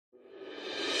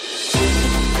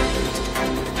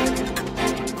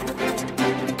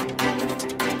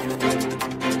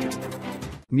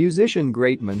Musician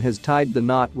Greatman has tied the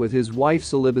knot with his wife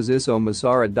Celibaziso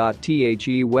Masara.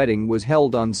 The wedding was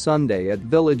held on Sunday at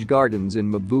Village Gardens in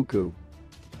Mavuku.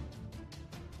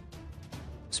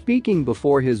 Speaking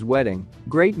before his wedding,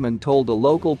 Greatman told a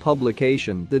local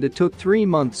publication that it took 3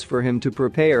 months for him to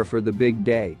prepare for the big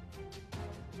day.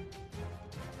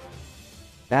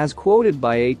 As quoted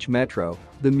by H Metro,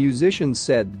 the musician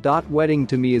said, "Wedding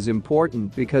to me is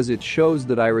important because it shows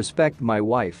that I respect my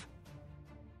wife.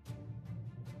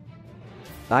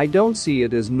 I don't see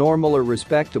it as normal or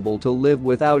respectable to live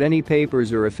without any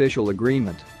papers or official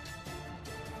agreement.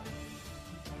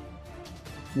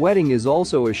 Wedding is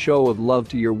also a show of love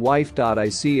to your wife. I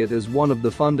see it as one of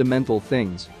the fundamental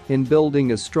things in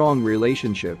building a strong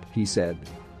relationship," he said.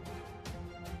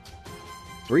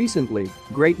 Recently,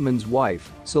 Greatman's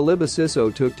wife,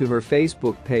 Celibaziso, took to her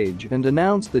Facebook page and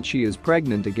announced that she is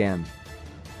pregnant again.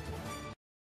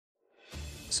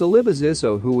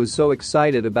 Celibaziso, who was so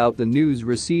excited about the news,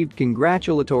 received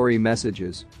congratulatory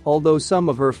messages, although some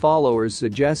of her followers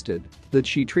suggested that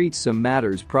she treats some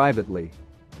matters privately.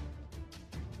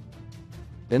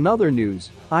 In other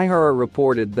news, IHRA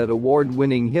reported that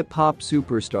award-winning hip-hop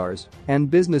superstars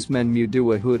and businessmen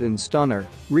Mudua Hood and Stunner,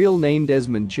 real name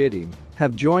Desmond Chidim,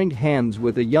 have joined hands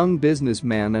with a young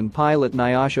businessman and pilot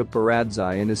Nyasha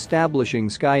Paradzai in establishing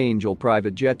SkyAngel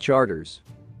Private Jet Charters.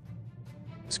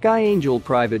 SkyAngel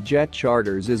Private Jet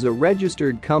Charters is a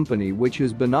registered company which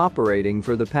has been operating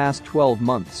for the past 12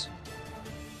 months.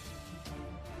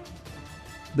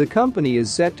 The company is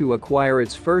set to acquire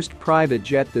its first private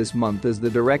jet this month, as the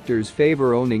directors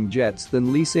favor owning jets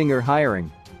than leasing or hiring.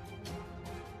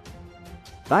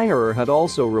 IHRA had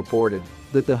also reported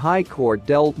that the High Court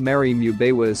dealt Mary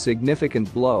Mubewa a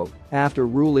significant blow after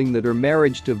ruling that her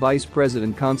marriage to Vice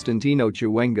President Constantino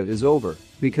Chiwenga is over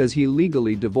because he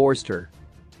legally divorced her.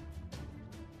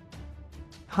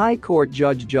 High Court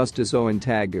Judge Justice Owen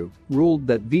Tagu ruled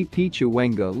that VP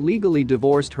Chiwenga legally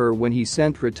divorced her when he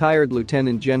sent retired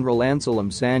Lieutenant General Anselm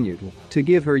Sanyutu to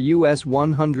give her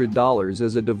 $100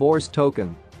 as a divorce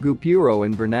token, Gupuro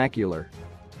in vernacular.